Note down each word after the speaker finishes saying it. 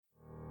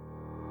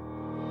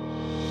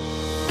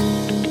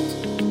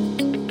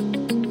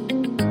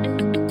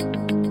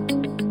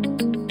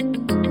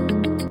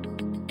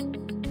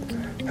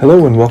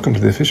Hello and welcome to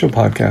the official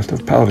podcast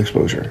of Palate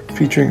Exposure,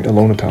 featuring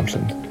Ilona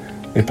Thompson,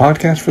 a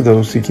podcast for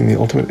those seeking the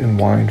ultimate in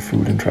wine,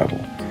 food, and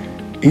travel.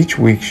 Each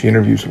week she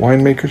interviews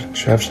winemakers,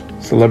 chefs,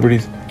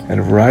 celebrities, and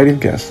a variety of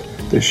guests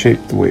that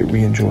shape the way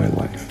we enjoy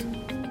life.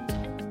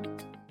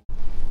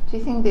 Do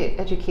you think the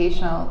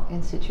educational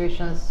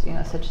institutions,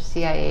 such as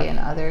CIA and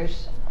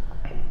others,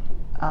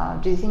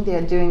 do you think they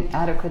are doing an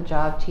adequate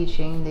job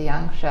teaching the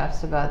young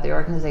chefs about the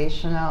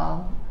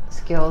organizational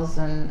skills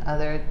and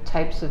other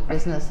types of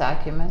business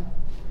acumen?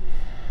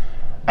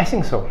 I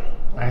think so.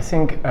 I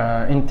think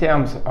in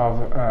terms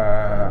of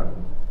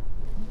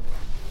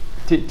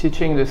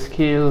teaching the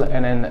skill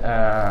and then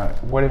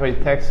whatever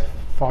it takes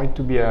for it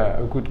to be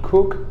a good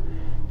cook,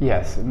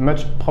 yes,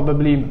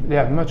 they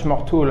have much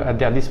more tools at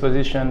their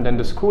disposition than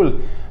the school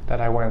that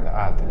I went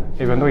at,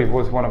 even though it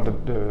was one of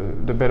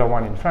the better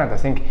one in France. I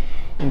think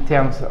in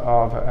terms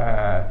of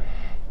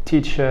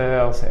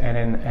teachers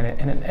and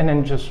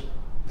then just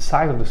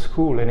size of the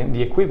school and in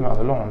the equipment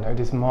alone,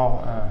 there's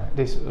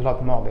a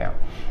lot more there.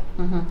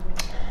 Mm-hmm.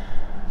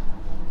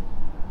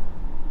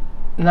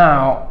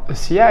 Now, the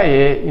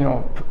CIA,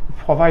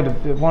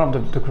 provide one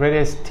of the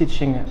greatest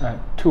teaching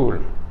tool,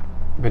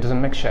 but it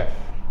doesn't make chef.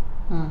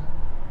 Mm.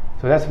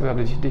 So that's where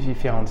the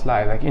difference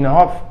lies. Like in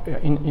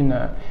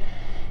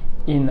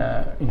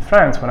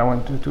France, when I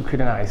went to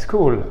culinary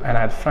school, and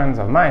I had friends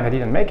of mine that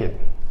didn't make it,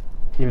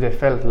 if they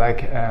felt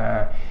like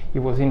it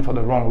was in for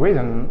the wrong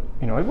reason,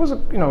 it was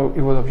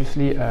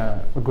obviously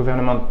a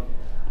government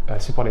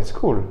supported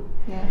school.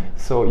 Yeah.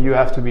 So you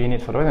have to be in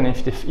it for the reason.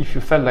 If you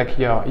felt like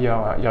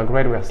your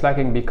grade were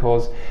slacking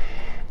because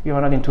you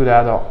were not into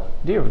that, or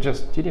you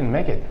didn't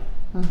make it.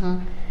 Mm-hmm.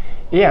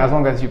 Yeah, as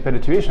long as you pay the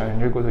tuition and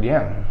you go to the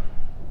end.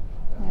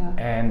 Yeah.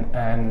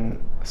 And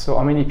so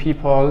how many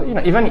people,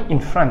 even in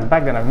France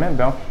back then, I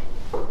remember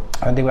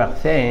they were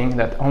saying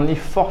that only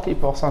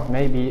 40%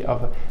 maybe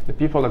of the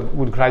people that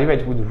would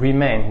graduate would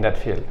remain in that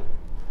field.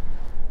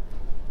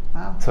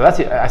 Wow. So that's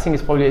it. I think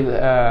it's probably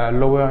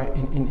lower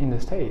in the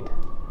state,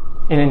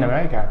 in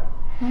America.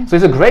 Mm-hmm. So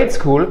it's a great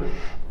school,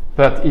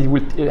 but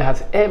it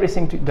has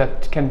everything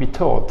that can be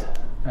taught.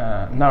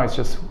 Now it's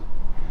just,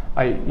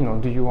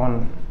 do you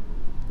want?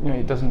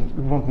 It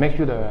won't make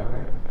you the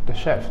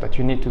chef that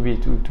you need to be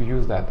to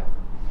use that.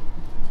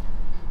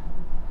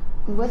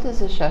 What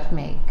does a chef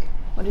make?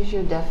 What is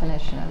your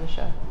definition of a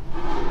chef?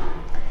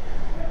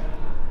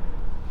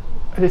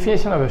 The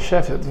definition of a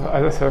chef, as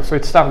I said, so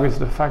it starts with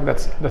the fact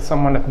that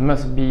someone that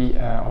must be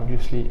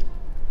obviously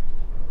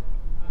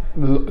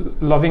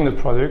loving the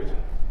product,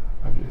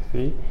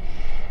 obviously,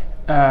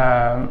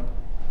 and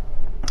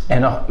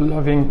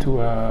loving to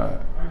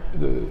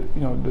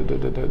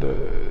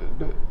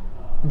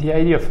the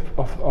idea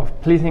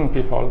of pleasing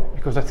people,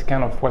 because that's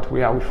kind of what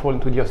we are. We fall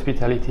into the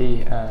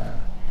hospitality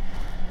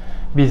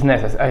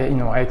business. As I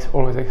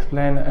always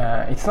explain,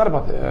 it's not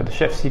about the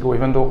chef's ego,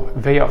 even though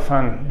very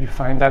often you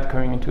find that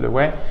coming into the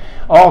way.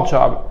 Our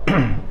job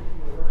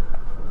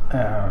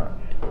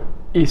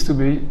is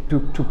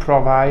to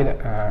provide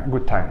a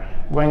good time.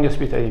 We're in the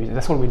hospitality business.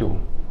 That's all we do.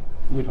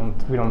 We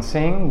don't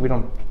sing. We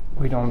don't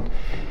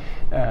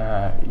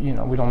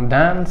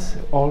dance.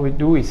 All we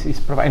do is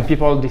provide, and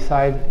people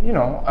decide,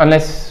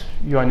 unless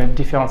you're in a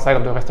different side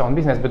of the restaurant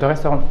business, but the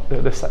restaurant,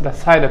 the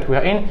side that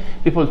we're in,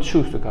 people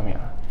choose to come here.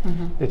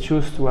 Mm-hmm. They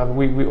choose to have,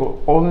 we're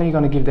only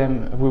going to give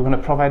them, we're going to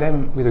provide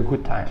them with a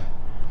good time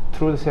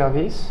through the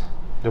service,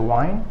 the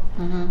wine,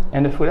 mm-hmm.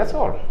 and the food, that's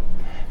all.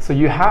 So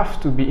you have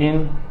to be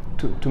in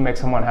to make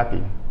someone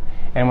happy.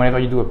 And whenever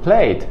you do a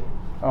plate,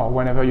 or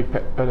whenever you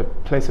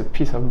place a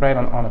piece of bread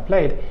on a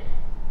plate,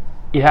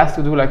 it has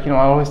to do like, I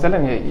always tell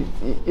them,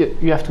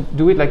 you have to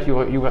do it like you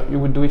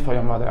would do it for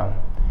your mother.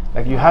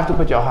 Like you have to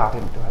put your heart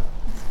into it.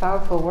 It's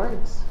powerful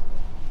words.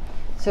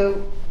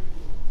 So,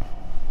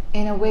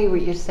 in a way,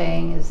 what you're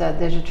saying is that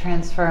there's a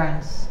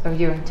transference of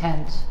your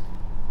intent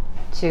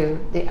to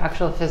the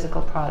actual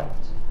physical product.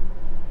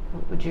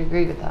 Would you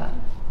agree with that?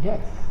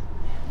 Yes.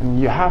 And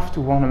you have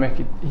to want to make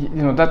it,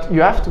 that you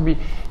have to be,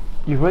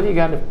 you really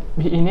got to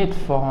be in it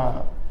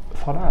for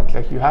that.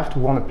 Like you have to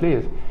want to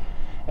please.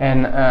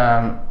 And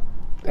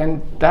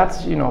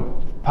that's,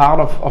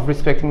 part of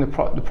respecting the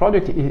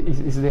product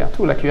is there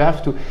too. Like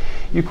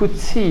you could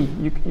see,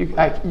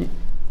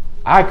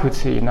 I could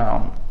see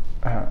now,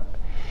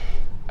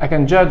 I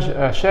can judge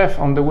a chef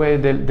on the way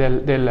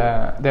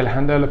they'll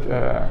handle,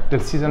 they'll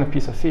season a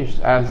piece of fish.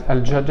 I'll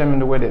judge them in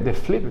the way they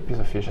flip a piece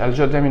of fish. I'll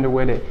judge them in the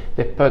way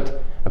they put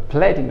a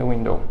plate in the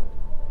window.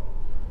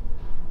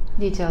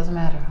 Details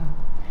matter, huh?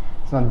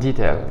 It's not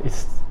detail.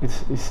 It's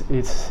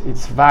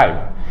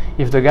vibe.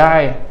 If the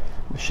guy,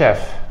 the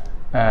chef,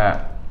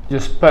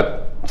 just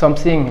put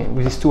something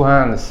with his two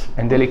hands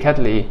and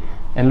delicately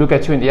and look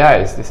at you in the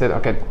eyes, they said,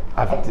 okay,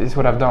 this is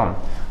what I've done.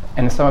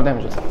 And some of them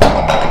just,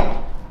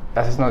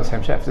 that is not the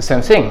same chef. The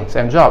same thing,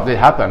 same job, they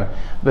happen.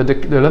 But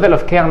the level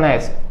of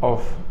careness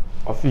of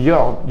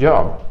your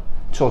job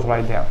shows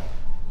right there.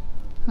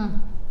 Hmm.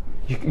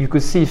 You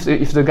could see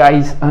if the guy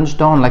is hunched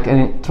down like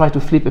and try to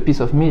flip a piece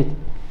of meat,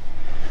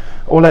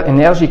 all that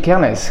energy,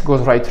 careness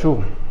goes right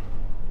through.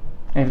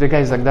 And if the guy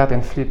is like that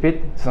and flip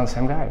it, it's not the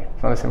same guy.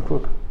 It's not the same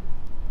cook.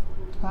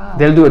 Wow.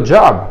 They'll do a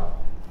job,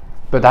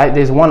 but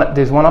there's one of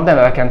them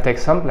that I can take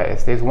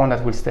someplace. There's one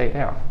that will stay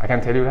there. I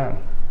can tell you that.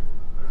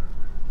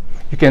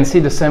 You can see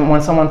the same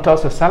when someone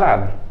tosses a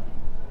salad.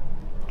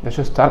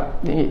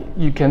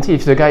 You can see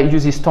if the guy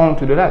uses his tongue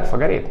to do that,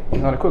 forget it.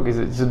 He's not a cook.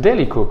 He's a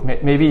deli cook.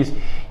 Maybe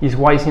he's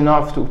wise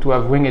enough to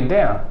have wing it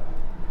there,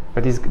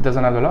 but he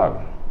doesn't have the log.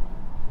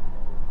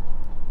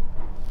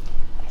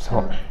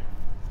 So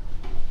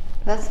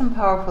that's some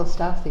powerful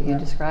stuff that you're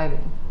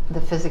describing.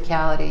 The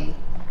physicality,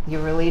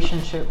 your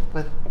relationship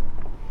with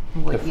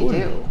what you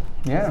do.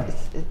 Yeah,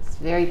 it's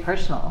very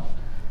personal,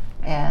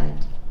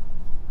 and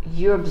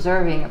you're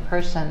observing a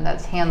person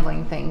that's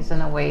handling things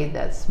in a way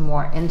that's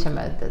more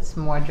intimate, that's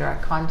more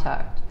direct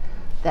contact,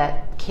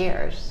 that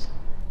cares,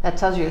 that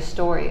tells you a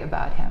story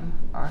about him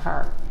or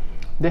her.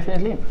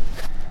 Definitely.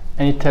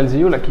 And it tells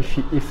you like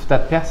if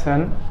that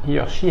person, he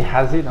or she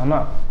has it or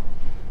not.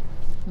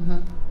 Mm-hmm.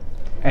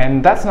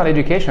 And that's not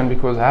education,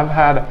 because I've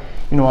had,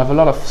 I have a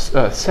lot of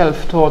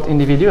self-taught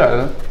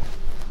individuals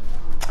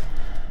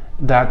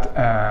that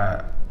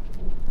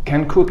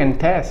can cook and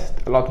taste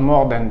a lot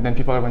more than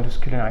people who went to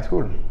culinary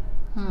school.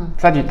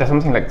 That's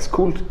something like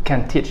school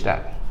can teach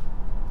that.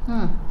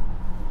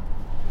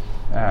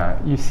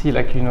 You see,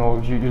 like,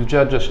 you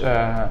judge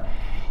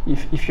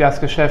if you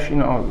ask a chef,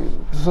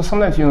 so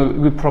sometimes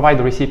we provide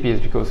the recipes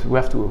because we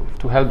have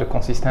to help the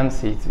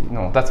consistency.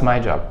 That's my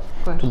job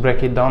to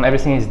break it down.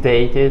 Everything is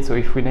dated, so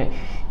if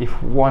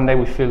one day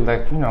we feel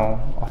like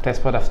our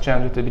taste bud has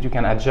changed a little bit, you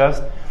can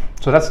adjust.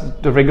 So that's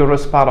the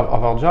rigorous part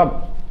of our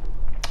job.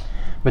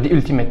 But the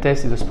ultimate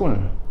test is a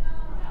spoon.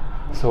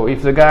 So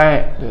if the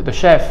guy, the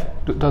chef,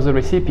 does a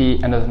recipe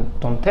and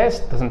doesn't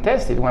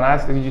test it, when I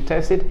ask, did you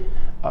test it?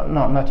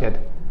 No, not yet.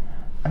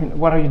 I mean,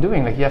 what are you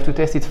doing? Like, you have to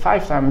test it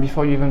 5 times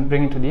before you even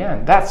bring it to the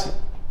end.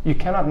 You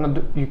cannot not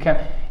do, you can,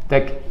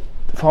 like,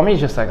 for me,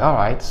 it's just like, all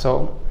right,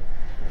 so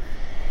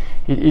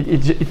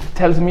it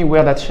tells me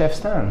where that chef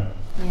stands.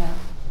 Yeah.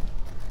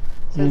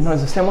 So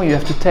it's the same way you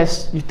have to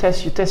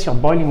test your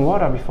boiling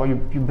water before you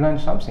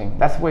blanch something.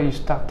 That's where you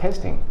start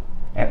testing,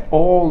 and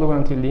all the way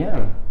until the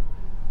end.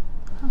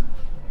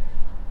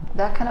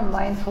 That kind of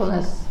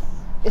mindfulness,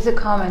 is it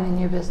common in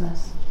your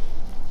business?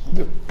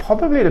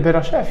 Probably the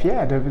better chef,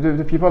 yeah.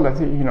 The people that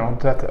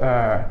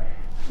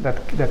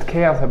that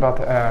cares about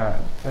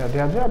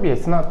their job. Yeah,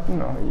 it's not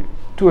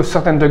to a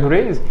certain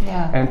degree.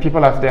 Yeah. And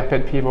people have their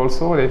pet peeve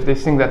also. They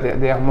think that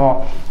they are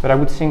more. But I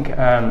would think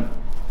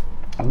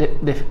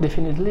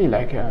definitely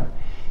like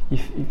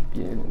if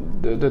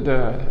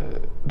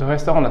the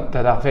restaurants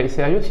that are very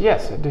serious,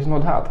 yes, there's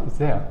no doubt it's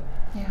there.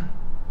 Yeah.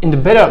 In the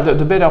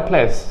better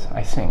place,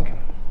 I think.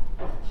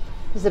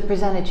 Does it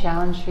present a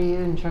challenge for you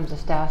in terms of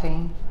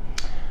staffing?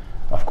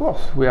 Of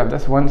course, we have.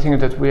 That's one thing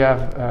that we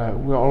have.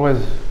 We're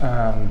always,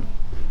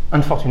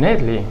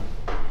 unfortunately,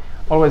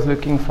 always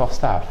looking for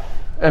staff.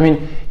 I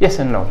mean, yes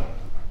and no.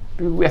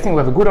 I think we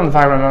have a good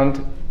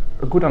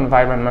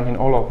environment in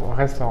all of our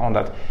restaurants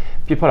that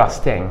people are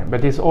staying.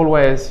 But there's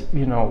always,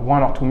 1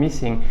 or 2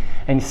 missing,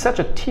 and it's such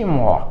a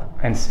teamwork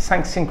and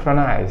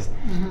synchronized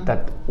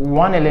that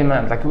one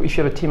element, like if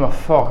you have a team of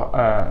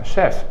 4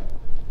 chefs,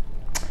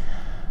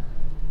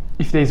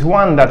 if there's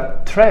one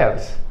that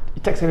trails,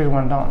 it takes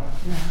everyone down.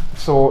 Yeah.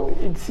 So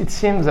it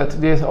seems that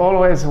there's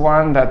always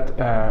one that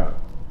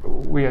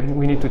we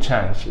need to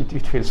change.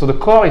 It feels so. The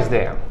core is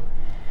there.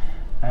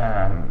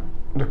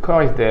 The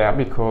core is there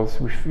because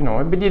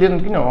but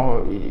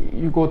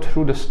you go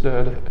through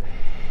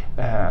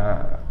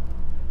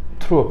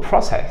through a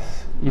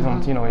process. You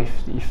don't, if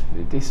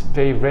this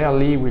very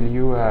rarely will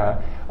you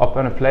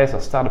open a place or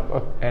start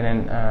up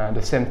and then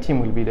the same team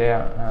will be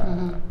there.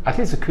 At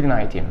least a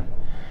culinary team,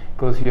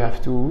 because you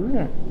have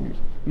to.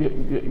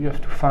 You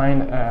have to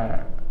find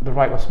the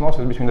right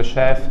osmosis between the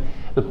chef,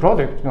 the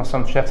product.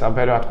 Some chefs are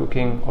better at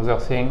cooking other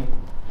things,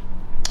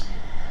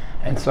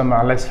 and some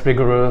are less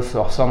rigorous,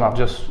 or some are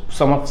just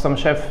some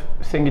chefs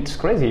think it's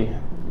crazy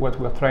what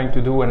we're trying to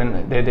do,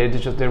 and then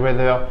they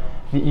rather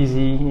the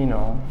easy,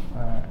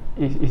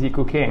 easy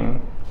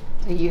cooking.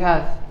 So you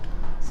have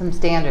some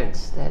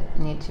standards that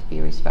need to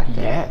be respected.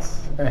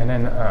 Yes, and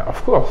then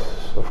of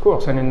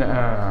course, and then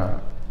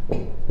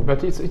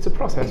but it's a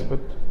process,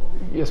 but.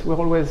 Yes, we're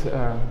always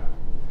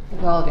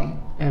evolving,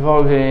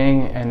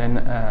 and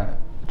then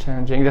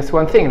changing. That's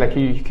one thing. Like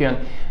you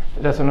can.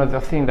 That's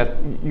another thing that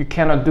you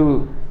cannot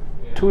do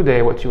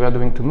today what you are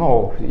doing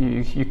tomorrow.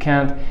 You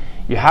can't.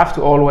 You have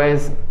to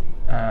always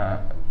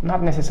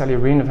not necessarily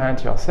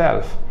reinvent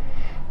yourself,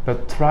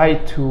 but try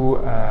to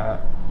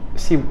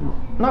see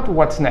not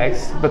what's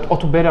next, but how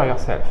to better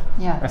yourself.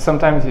 Yeah. And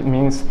sometimes it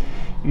means.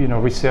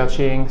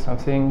 Researching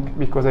something,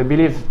 because I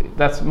believe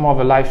that's more of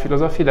a life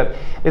philosophy, that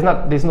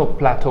there's no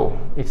plateau.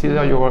 It's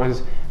either you're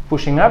always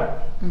pushing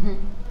up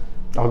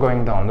or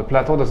going down. The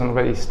plateau doesn't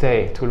really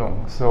stay too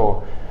long.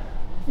 So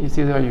it's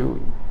either you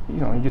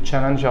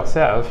challenge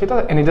yourself,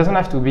 and it doesn't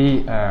have to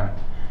be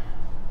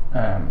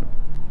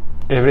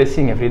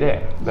everything every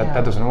day.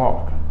 That doesn't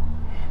work.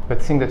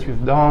 but things that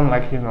you've done,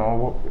 like,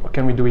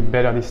 can we do it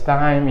better this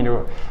time?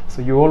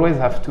 So you always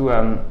have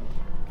to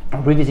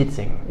revisit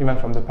things, even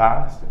from the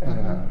past.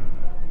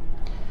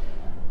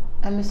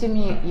 I'm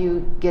assuming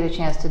you get a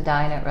chance to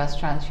dine at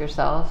restaurants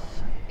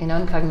yourself,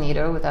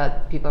 incognito,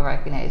 without people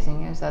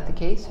recognizing you. Is that the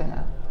case or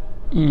no?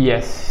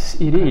 Yes,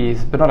 it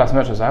is, but not as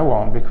much as I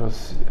want,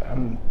 because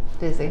I'm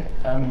busy.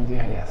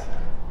 Yes.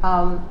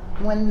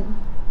 When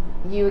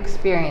you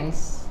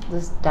experience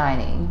this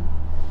dining,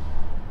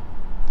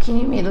 can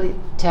you immediately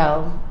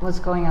tell what's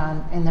going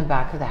on in the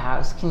back of the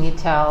house? Can you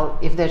tell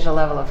if there's a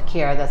level of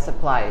care that's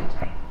applied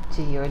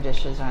to your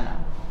dishes or not?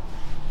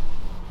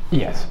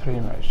 Yes, pretty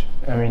much.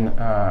 I mean,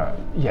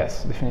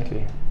 yes,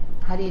 definitely.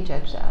 How do you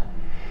judge that?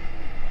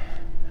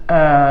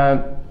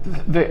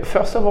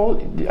 First of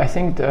all, I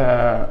think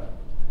a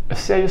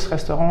serious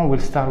restaurant will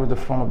start with the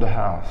front of the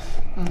house.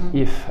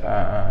 If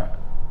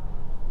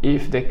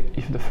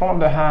the front of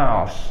the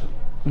house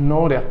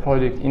know their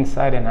product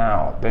inside and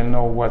out, they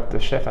know what the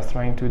chef is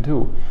trying to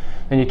do,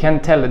 then you can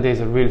tell that there's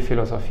a real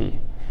philosophy,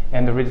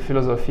 and the real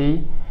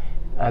philosophy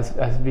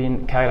has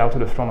been carried out to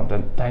the front of the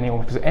dining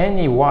room. Because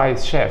any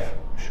wise chef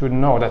should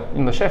know that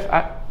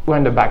we're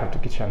in the back of the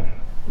kitchen,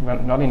 we're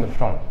not in the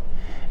front.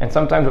 And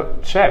sometimes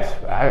chefs,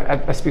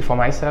 I speak for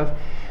myself,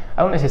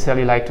 I don't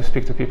necessarily like to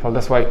speak to people.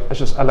 That's why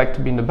I like to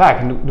be in the back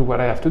and do what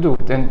I have to do.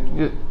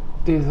 Then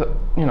there's,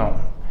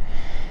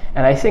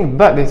 and I think,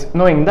 but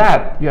knowing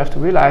that, you have to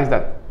realize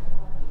that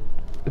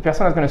the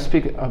person that's going to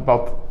speak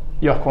about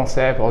your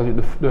concept or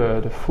the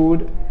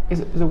food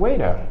is the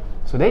waiter.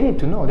 So they need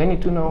to know.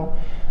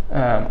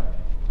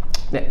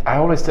 I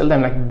always tell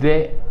them,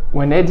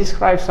 when they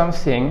describe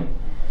something,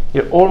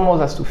 it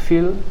almost has to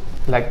feel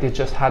like they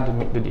just had to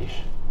make the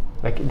dish.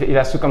 Like it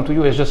has to come to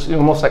you. It's just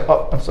almost like,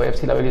 oh, I'm sorry, I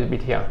still have a little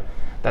bit here.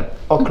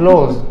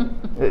 Close.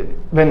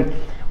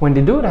 When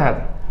they do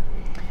that,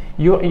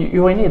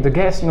 you in it. The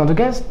guest,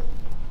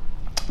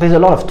 there's a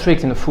lot of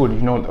tricks in the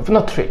food.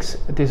 Not tricks.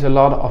 There's a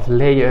lot of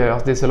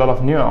layers. There's a lot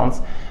of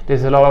nuance.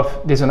 There's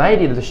an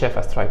idea that the chef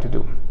has tried to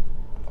do,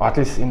 or at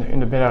least in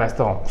the better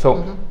restaurant.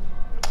 So.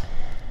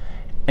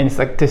 And it's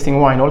like tasting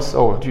wine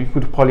also. You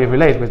could probably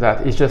relate with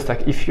that. It's just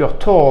like if you're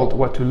told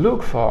what to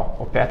look for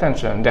or pay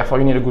attention, therefore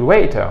you need a good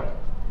waiter,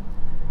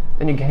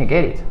 then you can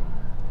get it.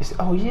 You say,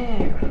 oh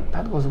yeah,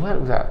 that goes well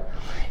with that.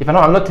 If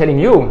I'm not telling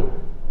you,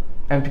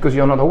 and because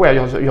you're not aware,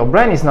 your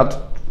brain is not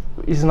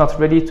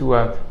ready to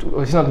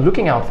it's not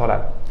looking out for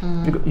that.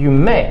 You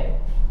may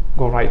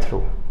go right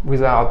through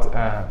without.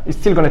 It's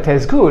still going to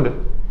taste good,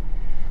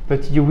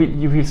 but you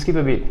will skip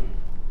a bit.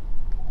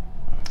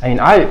 I mean,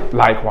 I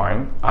like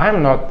wine.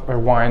 I'm not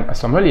a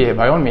sommelier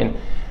by all means,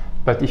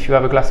 but if you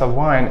have a glass of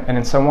wine and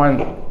then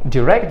someone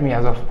direct me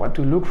as of what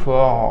to look for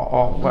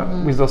or what,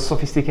 with those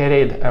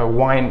sophisticated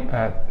wine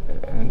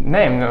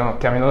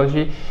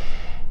terminology,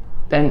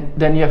 then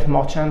you have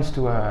more chance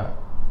to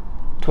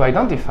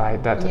identify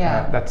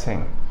that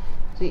thing.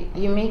 So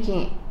you're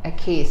making a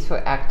case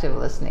for active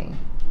listening.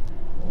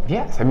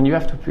 Yes, I mean you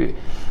have to,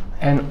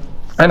 and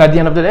at the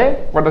end of the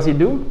day, what does he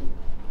do?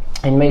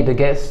 And make the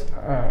guests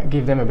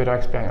give them a better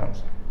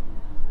experience.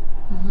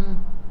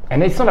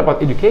 And it's not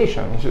about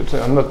education.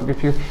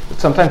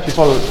 Sometimes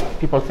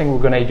people think we're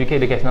going to educate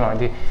the guests. No.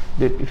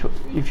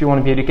 If you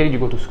want to be educated, you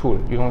go to school.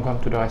 You don't come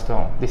to the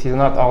restaurant. This is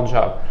not our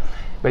job,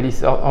 but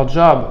it's our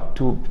job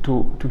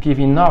to give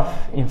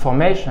enough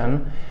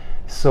information.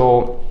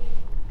 So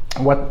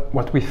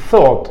what we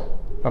thought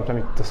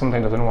sometimes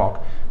doesn't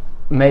work.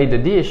 Made the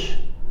dish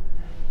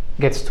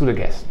gets to the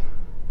guest.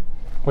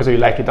 Whether you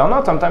like it or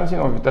not, sometimes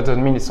that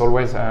doesn't mean it's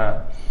always,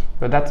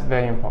 but that's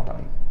very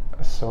important.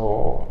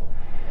 So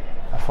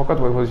I forgot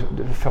what was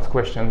the first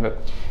question, but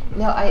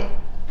no, I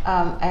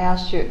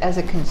asked you as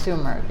a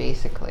consumer,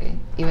 basically.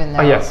 Even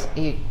though yes.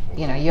 you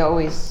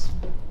always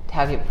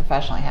have your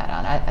professional hat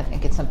on. I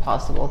think it's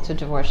impossible to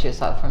divorce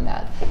yourself from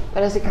that.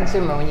 But as a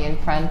consumer, when you're in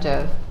front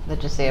of,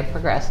 let's just say, a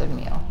progressive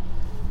meal,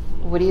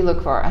 what do you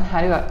look for, and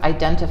how do you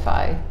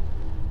identify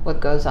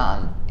what goes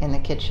on in the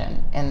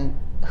kitchen, and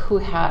who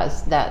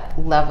has that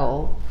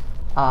level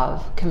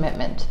of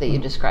commitment that you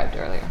described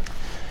earlier?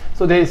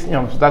 So there's,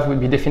 that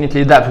would be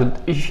definitely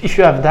that. If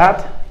you have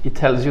that, it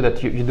tells you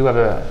that you do have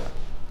a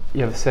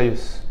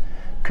serious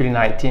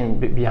culinary team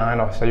behind,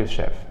 or a serious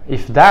chef.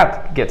 If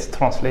that gets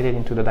translated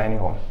into the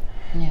dining room,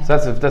 so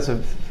that's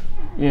a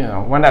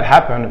when that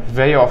happens,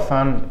 very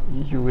often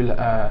you will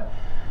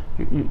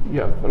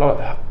you have a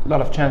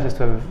lot of chances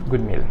to have a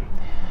good meal.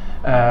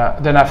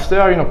 Then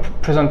after,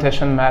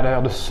 presentation matter,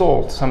 the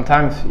salt.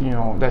 Sometimes,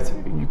 that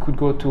you could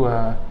go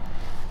to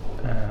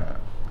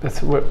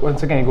that's where,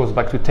 once again, it goes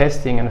back to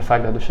tasting and the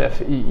fact that the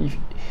chef, if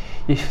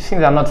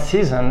things are not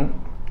seasoned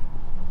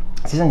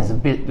is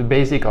the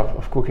basic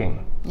of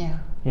cooking. Yeah.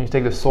 You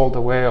take the salt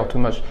away or too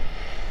much.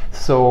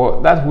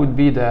 So that would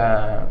be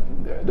the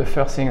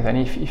first thing. And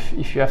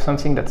if you have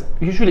something that's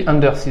usually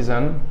under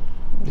seasoned,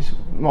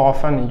 more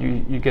often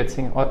you get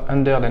things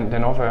under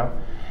than over.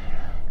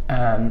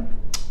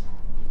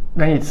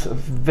 Then it's a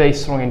very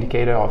strong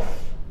indicator of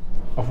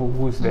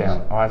who's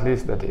there, or at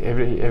least that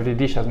every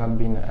dish has not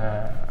been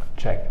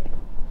checked.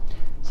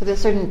 So there's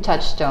certain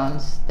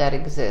touchstones that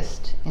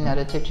exist in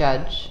order to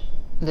judge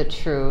the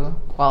true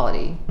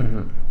quality.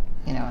 Mm-hmm.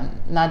 You know,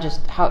 and not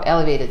just how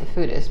elevated the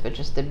food is, but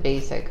just the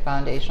basic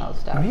foundational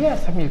stuff. Oh,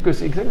 yes, I mean, because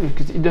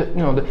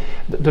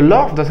the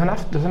love doesn't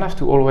have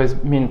to always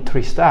mean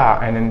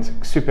 3-star and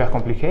then super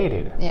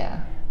complicated. Yeah.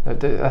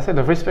 I said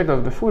the respect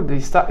of the food.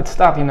 It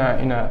start in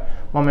a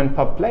mom and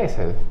pop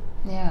places.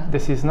 Yeah.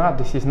 This is not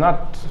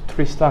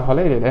 3-star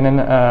related, and then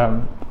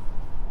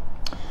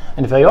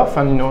and very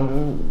often, you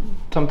know,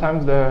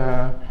 sometimes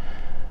the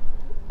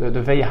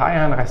very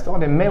high-end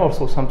restaurant, they may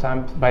also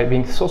sometimes, by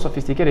being so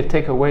sophisticated,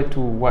 take away to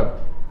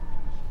what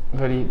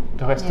really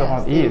the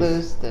restaurant yes, they is.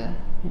 lose the...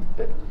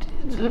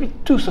 It's a little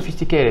bit too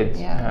sophisticated.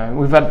 Yeah.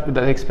 We've had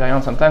that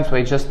experience sometimes where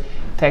it just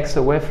takes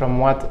away from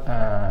what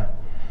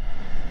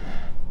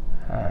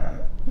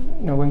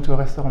going to a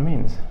restaurant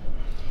means.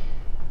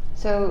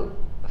 So,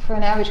 for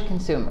an average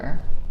consumer,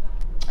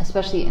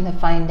 especially in the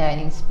fine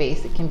dining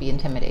space, it can be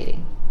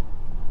intimidating.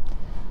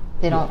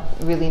 They don't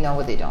really know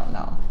what they don't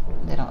know.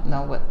 They don't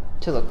know what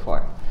to look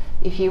for.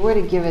 If you were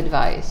to give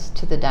advice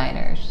to the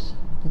diners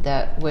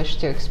that wish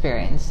to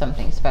experience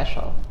something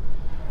special,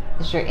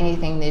 is there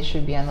anything they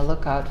should be on the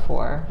lookout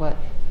for?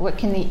 What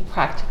can they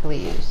practically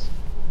use?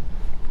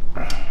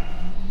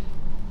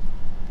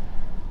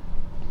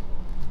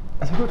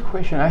 That's a good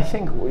question. I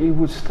think we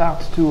would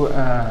start to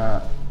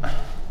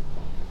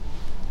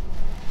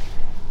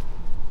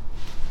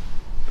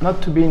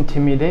not to be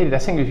intimidated. I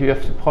think you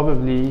have to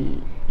probably,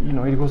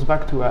 it goes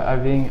back to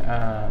having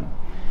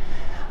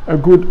a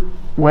good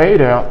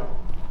waiter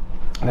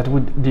that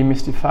would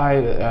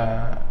demystify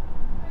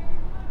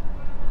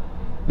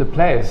the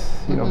place,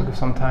 Mm-hmm. because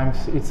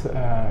sometimes it's,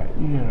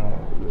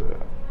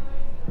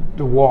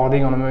 the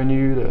wording on the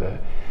menu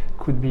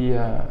could be,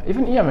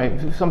 even here,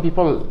 maybe some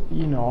people,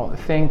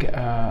 think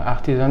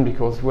artisan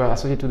because we're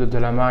associated to the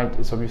Delamarre.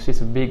 It's obviously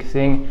it's a big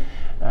thing,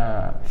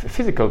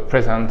 physical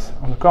presence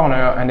on the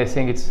corner, and they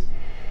think it's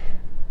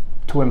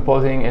too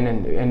imposing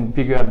and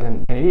bigger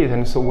than it is,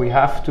 and so we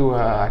have to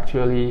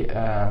actually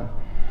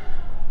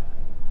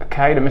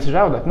carry the message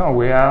out that no,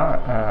 we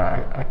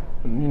are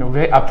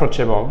very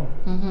approachable,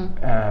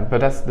 Mm-hmm.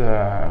 but that's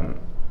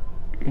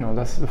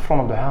that's the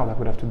front of the house that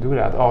would have to do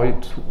that, or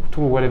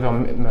through whatever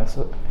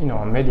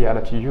media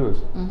that you use.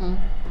 Mm-hmm.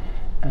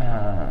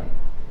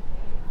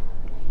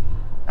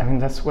 I mean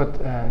that's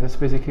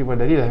basically what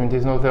that is. I mean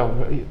there's no other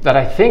that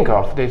I think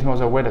of. There's no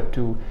other way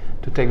to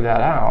take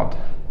that out.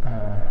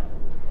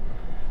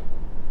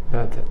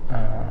 But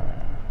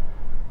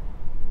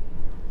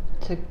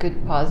It's a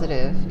good,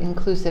 positive,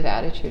 inclusive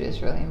attitude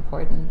is really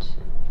important.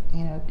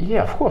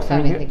 yeah, of course.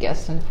 Having the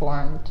guests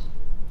informed.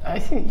 I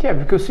think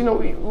because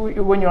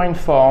when you're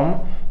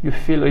informed, you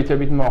feel a little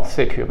bit more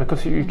secure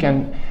because you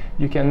can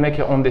make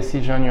your own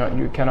decision.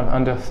 You kind of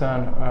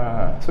understand.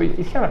 So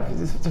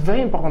it's a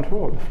very important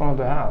role in front of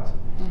the house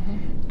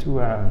Mm-hmm.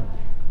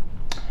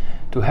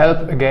 to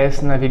help a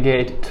guest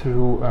navigate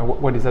through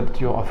what is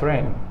that you're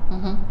offering.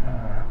 Mm-hmm.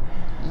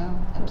 No,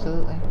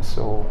 absolutely.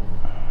 So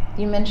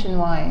You mentioned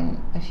wine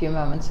a few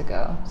moments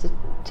ago. So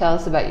tell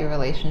us about your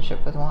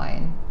relationship with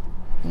wine.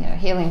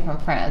 Hailing from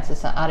France,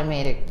 it's an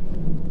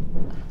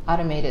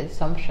automated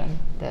assumption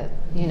that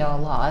you know a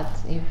lot.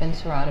 You've been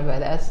surrounded by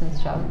that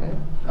since childhood.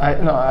 I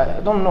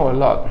don't know a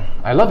lot.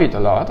 I love it a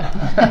lot.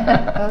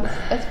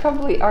 That's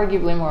probably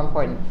arguably more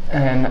important.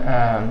 And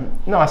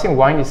I think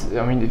wine is.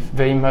 I mean, it's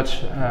very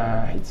much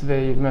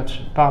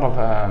part of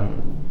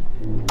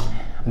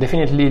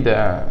definitely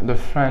the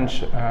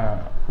French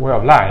way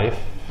of life.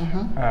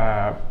 Mm-hmm.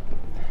 A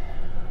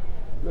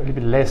little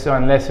bit lesser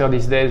and lesser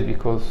these days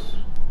because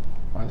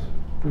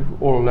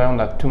we've all learned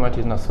that too much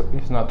is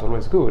not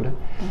always good.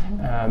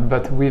 Mm-hmm.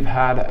 But we've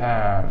had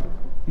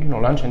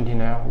lunch and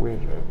dinner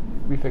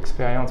with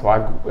experience, or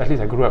at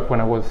least I grew up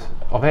when I was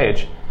of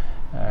age,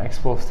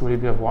 exposed to a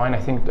little bit of wine.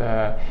 I think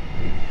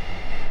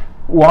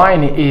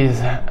wine is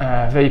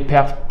very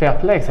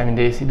perplex. I mean,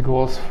 it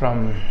goes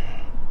from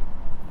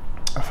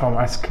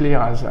as clear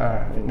as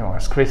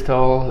as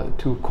crystal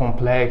to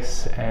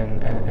complex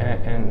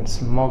and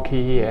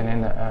smoky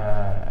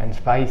and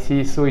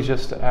spicy. So it's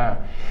just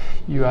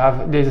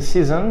there's a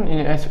season.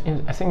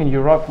 I think in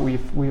Europe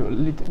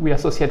we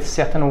associate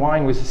certain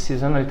wine with a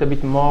season a little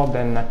bit more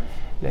than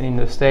in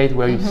the States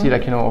where you see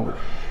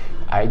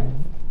I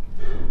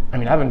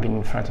haven't been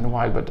in France in a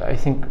while, but I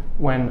think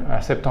when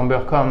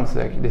September comes,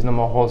 there's no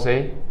more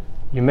rosé.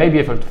 You may be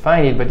able to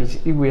find it, but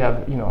we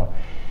have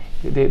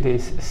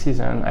this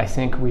season. I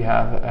think we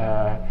have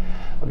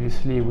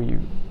obviously we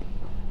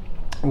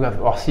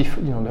have our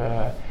seafood,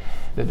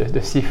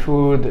 the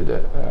seafood.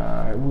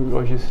 We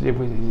obviously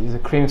with the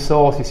cream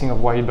sauce. You think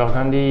of wild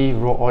Burgundy,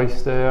 raw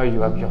oyster.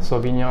 You have your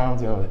Sauvignon,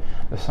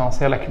 the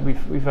Sancerre. Like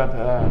we've had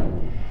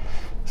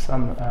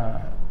some.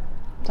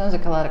 Sounds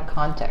like a lot of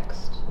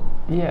context.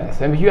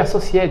 Yes, and you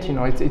associate.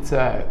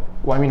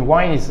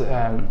 Wine is.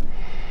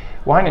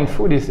 Wine and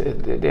food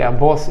they are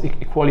both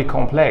equally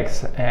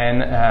complex,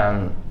 and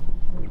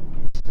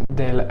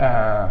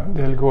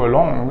they'll go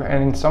along,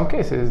 and in some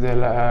cases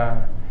they'll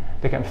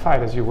they can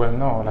fight, as you well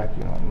know. Like,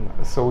 you know,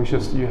 so it's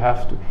just, you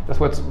have to.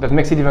 That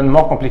makes it even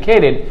more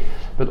complicated,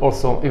 but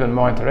also even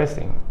more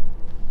interesting.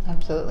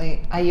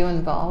 Absolutely. Are you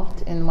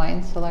involved in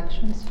wine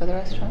selections for the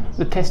restaurants?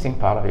 The tasting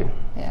part of it.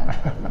 Yeah.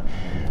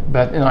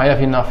 But, you know, I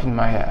have enough in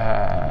my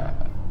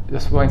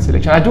just wine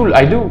selection. I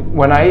do.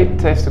 When I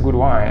taste a good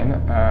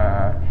wine,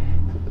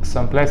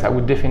 someplace, I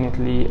would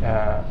definitely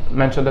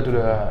mention that to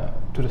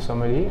the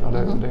sommelier or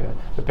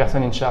the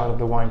person in charge of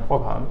the wine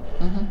program.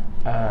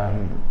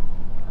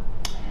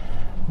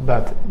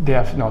 But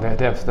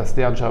that's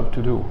their job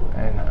to do.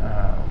 And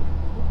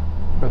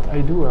but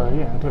I do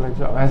like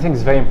job. I think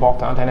it's very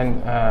important. And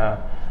then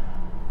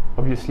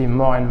obviously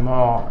more and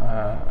more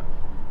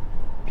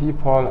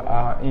people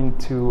are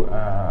into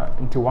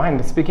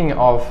wine. Speaking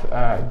of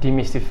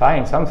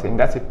demystifying something,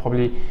 that's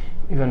probably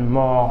even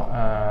more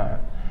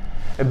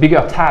a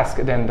bigger task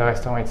than the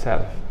restaurant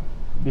itself,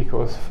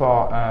 because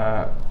for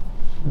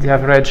the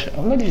average,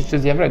 or not just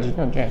the average,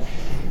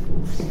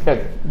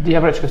 the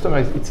average customer,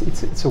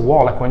 it's a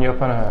war. Like when you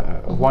open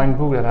a wine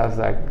book that has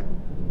like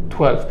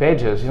 12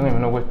 pages, you don't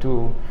even know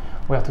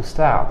where to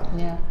start.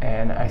 Yeah.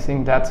 And I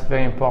think that's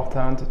very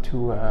important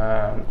to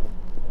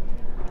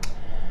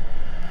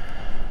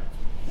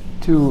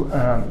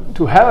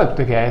help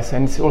the guests,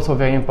 and it's also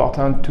very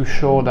important to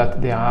show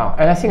that they are.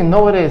 And I think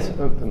nowadays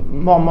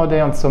more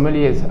modern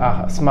sommeliers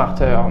are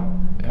smarter,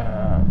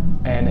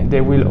 and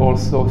they will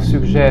also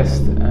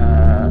suggest.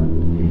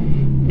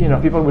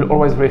 People will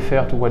always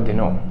refer to what they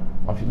know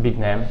of big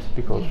names,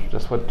 because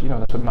that's what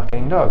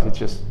marketing does.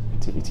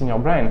 It's in your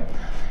brain,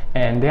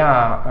 and there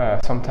are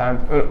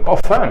sometimes,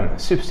 often,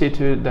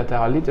 substitutes that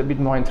are a little bit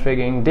more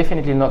intriguing.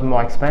 Definitely not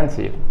more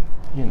expensive,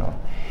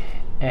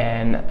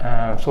 And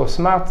so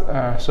smart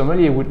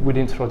sommelier would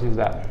introduce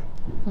that,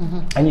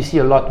 and you see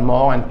a lot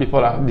more, and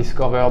people have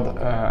discovered,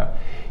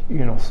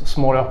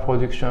 smaller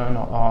production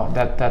or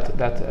that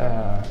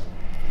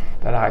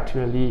are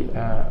actually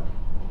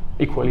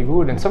equally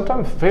good, and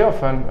sometimes very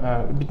often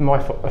a bit more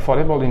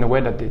affordable in a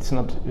way that it's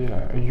not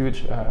a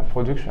huge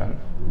production.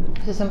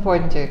 It's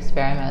important to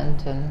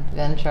experiment and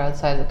venture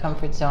outside the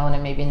comfort zone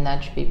and maybe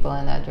nudge people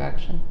in that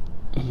direction.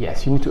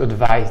 Yes, you need to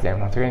advise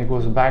them. Once again, it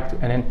goes back to,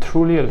 and then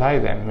truly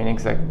advise them, meaning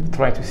like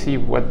try to see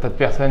what that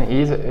person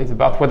is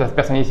about, what that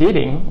person is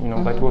eating,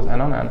 that goes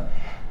on.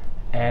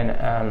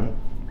 And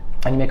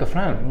you make a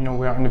friend.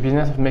 We are in the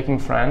business of making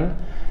friends.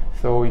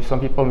 So some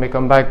people may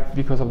come back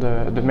because of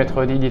the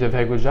maître d' did a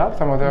very good job.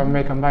 Some others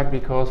may come back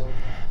because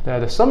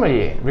the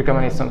sommelier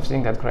recommended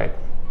something that's great.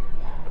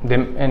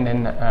 And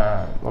then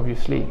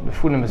obviously the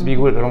food must be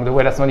good along the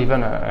way. That's not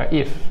even a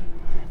if,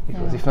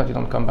 because if not, you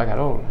don't come back at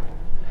all.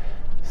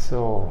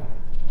 So,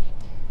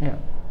 yeah.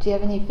 Do you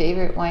have any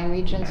favorite wine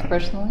regions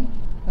personally?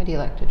 What do you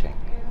like to drink?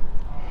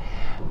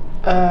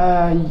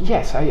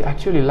 Yes, I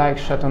actually like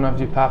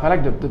Châteauneuf-du-Pape. I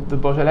like the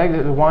Beaujolais, I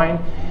like the wine.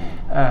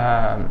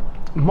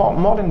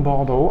 More than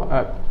Bordeaux.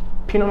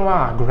 Pinot Noir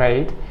are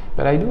great,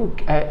 but I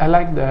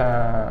like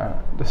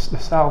the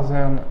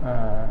southern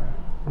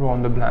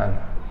Rhône, the Blanc,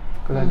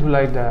 because I do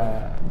like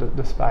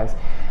the spice.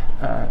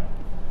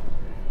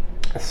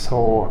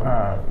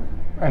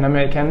 An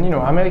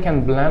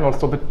American blend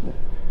also, but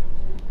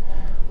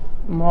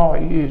more.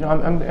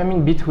 I'm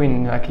in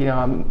between.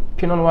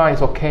 Pinot Noir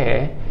is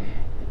okay.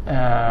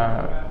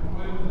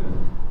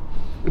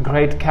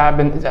 Great Cab,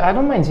 and I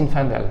don't mind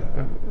Zinfandel.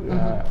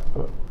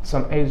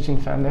 Some aged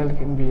Zinfandel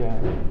can be,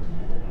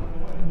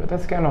 but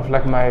that's kind of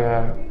like my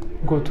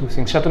go-to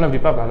thing.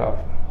 Châteauneuf-du-Pape I love,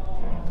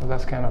 so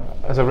that's kind of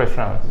as a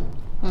reference.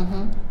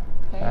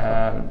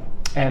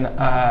 And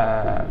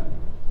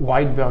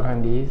white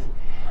Burgundies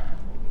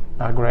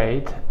are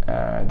great.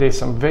 There's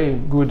some very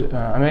good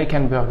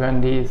American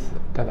Burgundies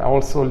that are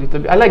also a little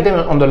bit. I like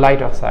them on the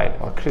lighter side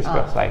or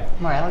crisper side.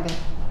 More elegant.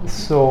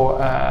 So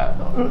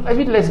a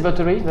bit less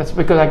buttery. That's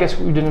because I guess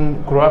we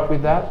didn't grow up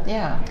with that.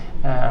 Yeah.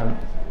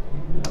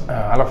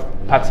 I love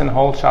Pats and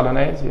Hall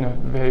Chardonnays,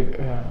 very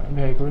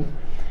very good,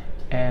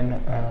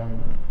 and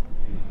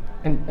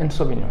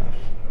Sauvignons.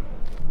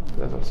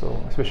 That's also,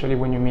 especially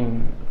when you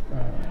mean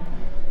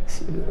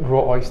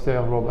raw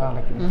oyster, raw bar,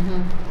 like.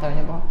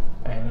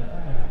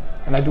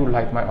 And I do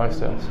like my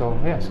oyster, so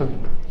yeah. So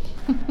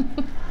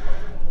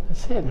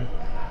that's it.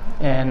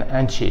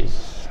 And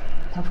cheese.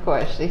 Of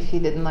course, if you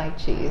didn't like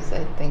cheese,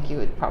 I think you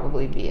would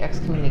probably be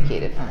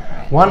excommunicated from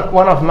France.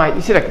 One of my,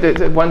 you see, like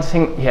the one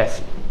thing,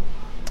 yes.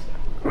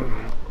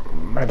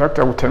 My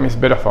doctor would tell me it's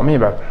better for me,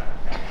 but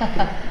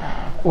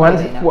one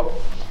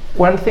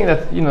thing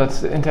that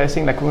that's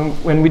interesting, like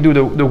when we do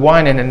the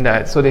wine and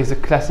then so there's a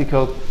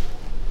classical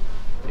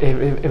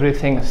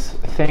everything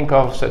think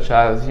of, such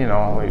as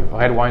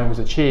red wine with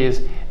a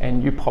cheese,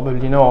 and you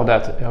probably know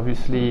that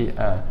obviously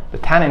the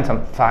tannins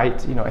on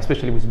fight,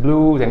 especially with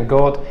blues and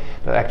goat,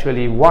 that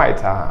actually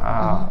white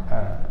are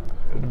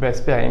the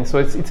best pairing. So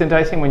it's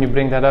interesting when you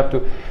bring that up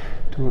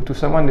to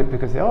someone,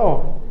 because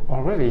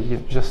already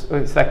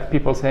it's like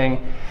people saying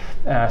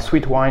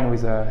sweet wine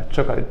with a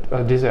chocolate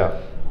dessert.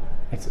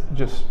 It's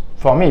just,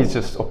 for me,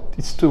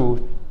 it's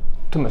too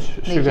too much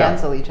sugar. They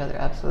cancel each other,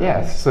 absolutely.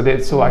 Yes,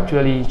 so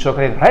actually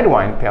chocolate red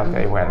wine pairs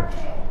very well.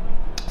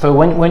 So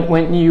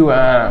when you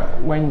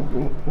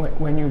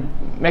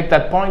make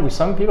that point with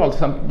some people,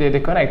 they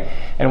connect.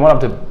 And one of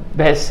the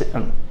best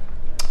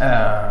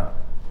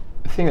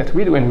thing that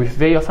we do, and we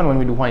very often when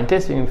we do wine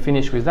tasting, we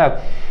finish with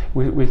that.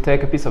 We'll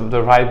take a piece of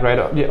the rye bread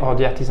or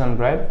the artisan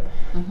bread,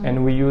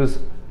 and we use,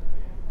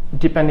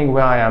 depending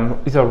where I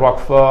am, either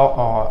Roquefort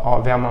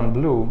or Vermont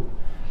Blue,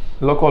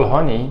 local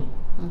honey,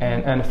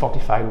 and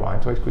fortified wine.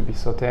 So it could be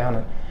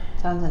Sauternes.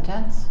 Sounds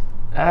intense.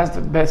 That's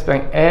the best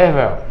thing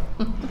ever.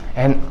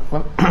 And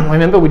I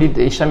remember we did,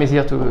 Hicham is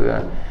here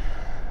to,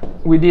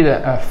 we did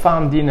a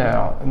farm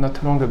dinner not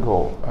too long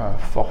ago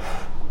for,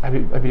 I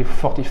believe,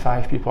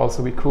 45 people.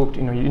 So we cooked,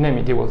 you name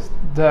it. There was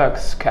duck,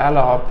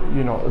 scallop,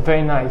 a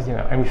very nice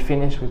dinner. And we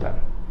finished with that.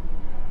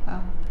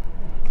 Wow.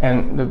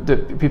 And the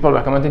people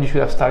recommended you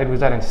should have started with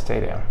that and stay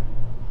there.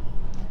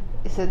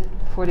 Is it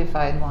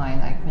fortified wine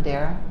like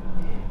Madeira?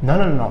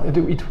 No.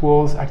 It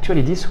was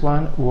actually, this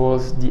one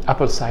was the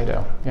apple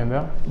cider.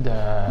 Remember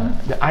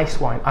the ice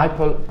wine,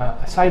 apple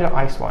cider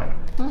ice wine.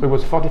 So it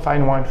was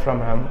fortified wine from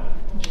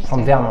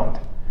Vermont.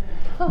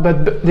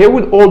 But they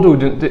would all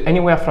do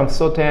anywhere from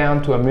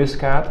Sauternes to a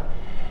Muscat,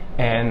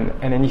 and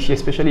then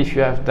especially if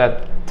you have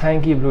that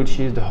tangy blue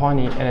cheese, the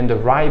honey, and then the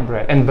rye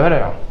bread and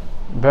butter.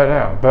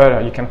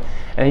 You can,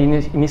 and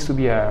it needs to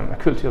be a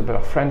cultured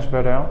butter, French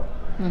butter.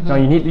 Now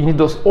you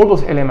need all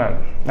those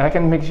elements, and I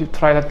can make you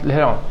try that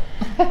later on.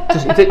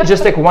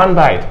 just take one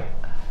bite,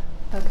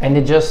 and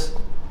they just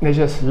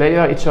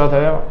layer each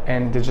other,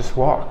 and they just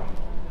work.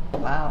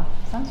 Wow,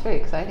 sounds very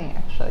exciting,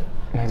 actually.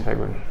 Yeah, it's very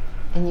good.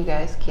 And you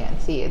guys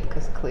can't see it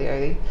because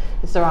clearly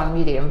it's the wrong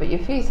medium, but your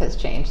face has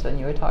changed when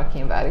you were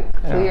talking about it.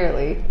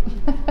 Clearly,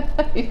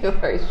 you feel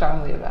very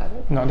strongly about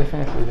it. No,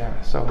 definitely,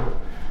 yeah. So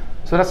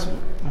that's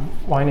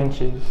wine and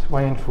cheese,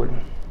 wine and food.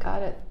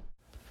 Got it.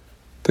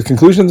 The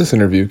conclusion of this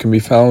interview can be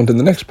found in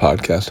the next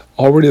podcast,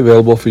 already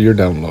available for your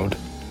download.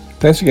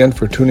 Thanks again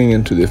for tuning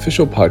in to the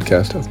official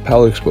podcast of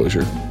Palate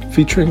Exposure,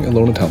 featuring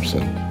Ilona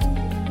Thompson.